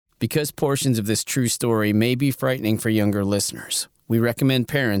Because portions of this true story may be frightening for younger listeners, we recommend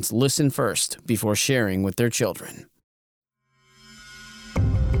parents listen first before sharing with their children.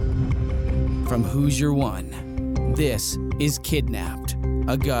 From Who's Your One, this is Kidnapped,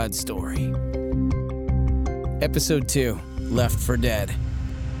 a God Story. Episode 2, Left for Dead.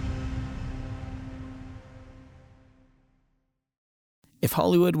 If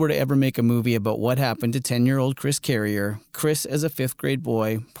Hollywood were to ever make a movie about what happened to 10-year-old Chris Carrier, Chris, as a fifth-grade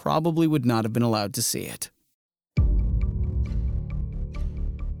boy, probably would not have been allowed to see it.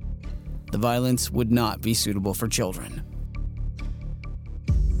 The violence would not be suitable for children.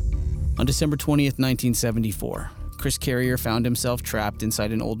 On December 20th, 1974, Chris Carrier found himself trapped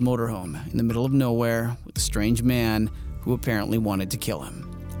inside an old motorhome in the middle of nowhere with a strange man who apparently wanted to kill him.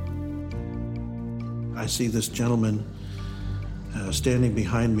 I see this gentleman standing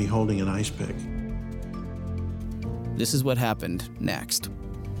behind me holding an ice pick. This is what happened next.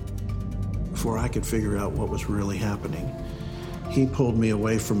 Before I could figure out what was really happening, he pulled me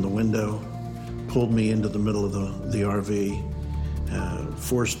away from the window, pulled me into the middle of the RV,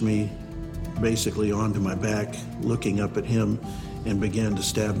 forced me basically onto my back, looking up at him, and began to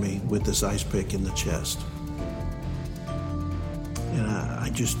stab me with this ice pick in the chest. And I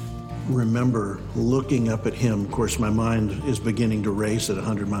just remember looking up at him. Of course, my mind is beginning to race at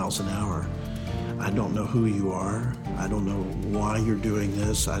 100 miles an hour. I don't know who you are. I don't know why you're doing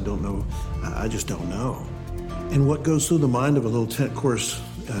this. I just don't know. And what goes through the mind of a little tent course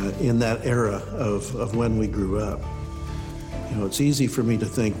in that era of when we grew up? You know, it's easy for me to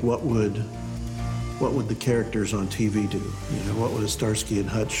think, what would the characters on TV do? You know, what would a Starsky and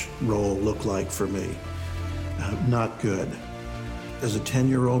Hutch role look like for me? Not good. As a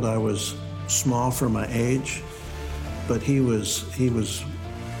 10-year-old, I was small for my age, but he was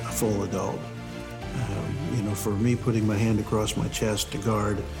a full adult. You know, for me putting my hand across my chest to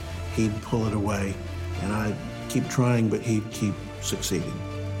guard, he'd pull it away, and I'd keep trying, but he'd keep succeeding.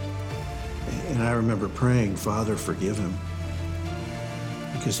 And I remember praying, Father, forgive him,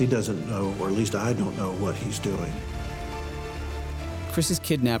 because he doesn't know, or at least I don't know, what he's doing. Chris's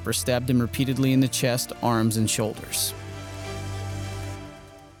kidnapper stabbed him repeatedly in the chest, arms, and shoulders.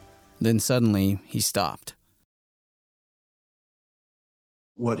 Then suddenly, he stopped.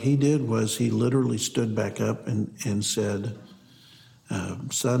 What he did was he literally stood back up and said,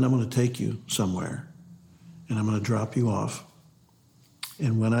 son, I'm going to take you somewhere, and I'm going to drop you off.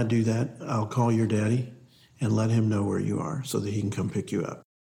 And when I do that, I'll call your daddy and let him know where you are so that he can come pick you up.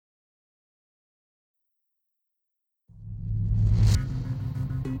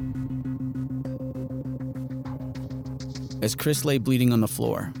 As Chris lay bleeding on the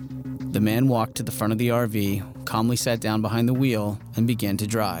floor, the man walked to the front of the RV, calmly sat down behind the wheel, and began to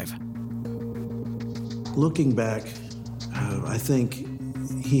drive. Looking back, I think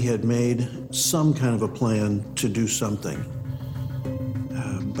he had made some kind of a plan to do something.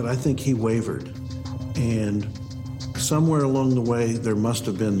 But I think he wavered. And somewhere along the way, there must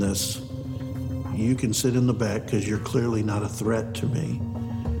have been this, you can sit in the back because you're clearly not a threat to me,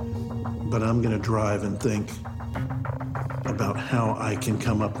 but I'm going to drive and think about how I can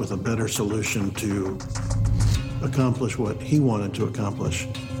come up with a better solution to accomplish what he wanted to accomplish.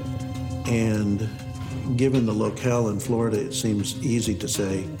 And given the locale in Florida, it seems easy to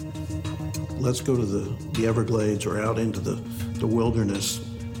say, let's go to the Everglades or out into the wilderness,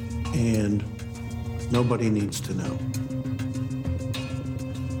 and nobody needs to know.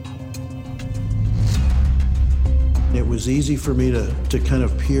 It was easy for me to kind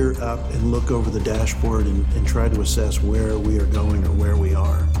of peer up and look over the dashboard and try to assess where we are going or where we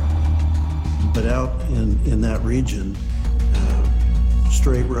are. But out in that region,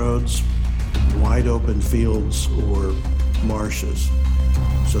 straight roads, wide open fields, or marshes.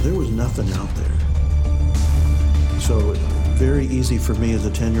 So there was nothing out there. So very easy for me as a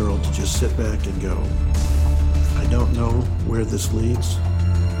 10-year-old to just sit back and go, I don't know where this leads,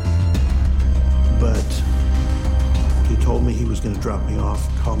 but he told me he was going to drop me off,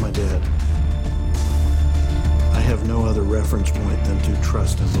 call my dad. I have no other reference point than to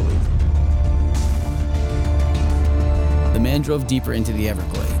trust and believe. The man drove deeper into the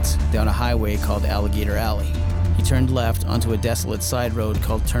Everglades, down a highway called Alligator Alley. He turned left onto a desolate side road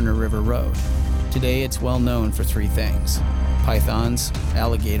called Turner River Road. Today, it's well known for three things: pythons,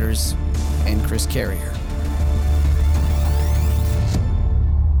 alligators, and Chris Carrier.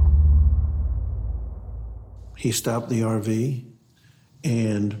 He stopped the RV,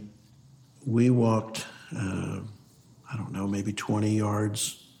 and we walked, maybe 20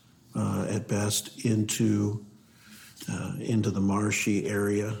 yards at best into the marshy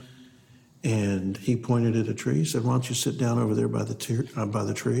area. And he pointed at a tree. He said, "Why don't you sit down over there by the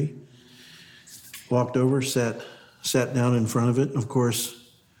tree?" Walked over, sat down in front of it. Of course,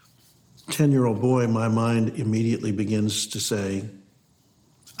 10-year-old boy, my mind immediately begins to say,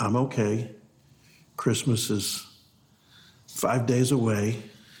 I'm okay. Christmas is 5 days away.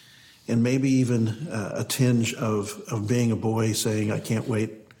 And maybe even a tinge of being a boy saying, I can't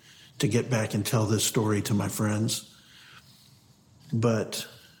wait to get back and tell this story to my friends. But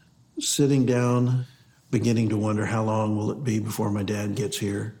sitting down, beginning to wonder how long will it be before my dad gets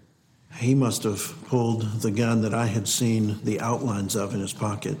here. He must have pulled the gun that I had seen the outlines of in his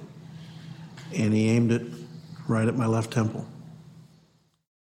pocket, and he aimed it right at my left temple.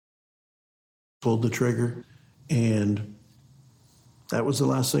 Pulled the trigger, and that was the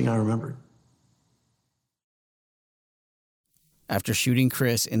last thing I remembered. After shooting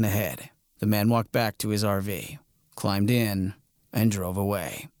Chris in the head, the man walked back to his RV, climbed in, and drove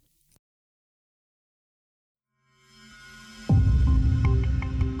away.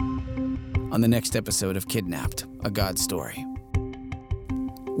 On the next episode of Kidnapped, A God Story.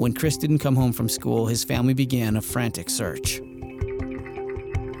 When Chris didn't come home from school, his family began a frantic search.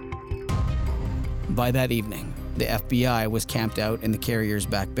 By that evening, the FBI was camped out in the carrier's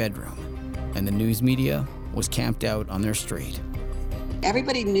back bedroom, and the news media was camped out on their street.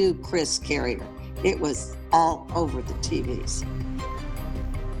 Everybody knew Chris Carrier. It was all over the TVs.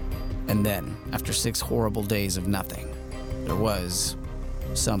 And then, after 6 horrible days of nothing, there was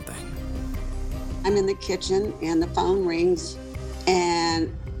something. I'm in the kitchen and the phone rings and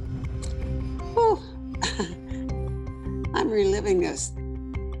whew, I'm reliving this.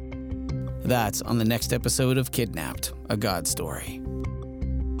 That's on the next episode of Kidnapped, A God Story.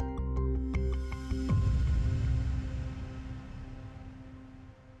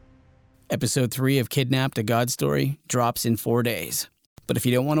 Episode 3 of Kidnapped, A God Story drops in 4 days. But if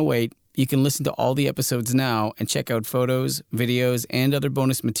you don't want to wait, you can listen to all the episodes now and check out photos, videos, and other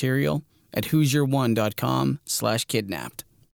bonus material at who'syourone.com/kidnapped.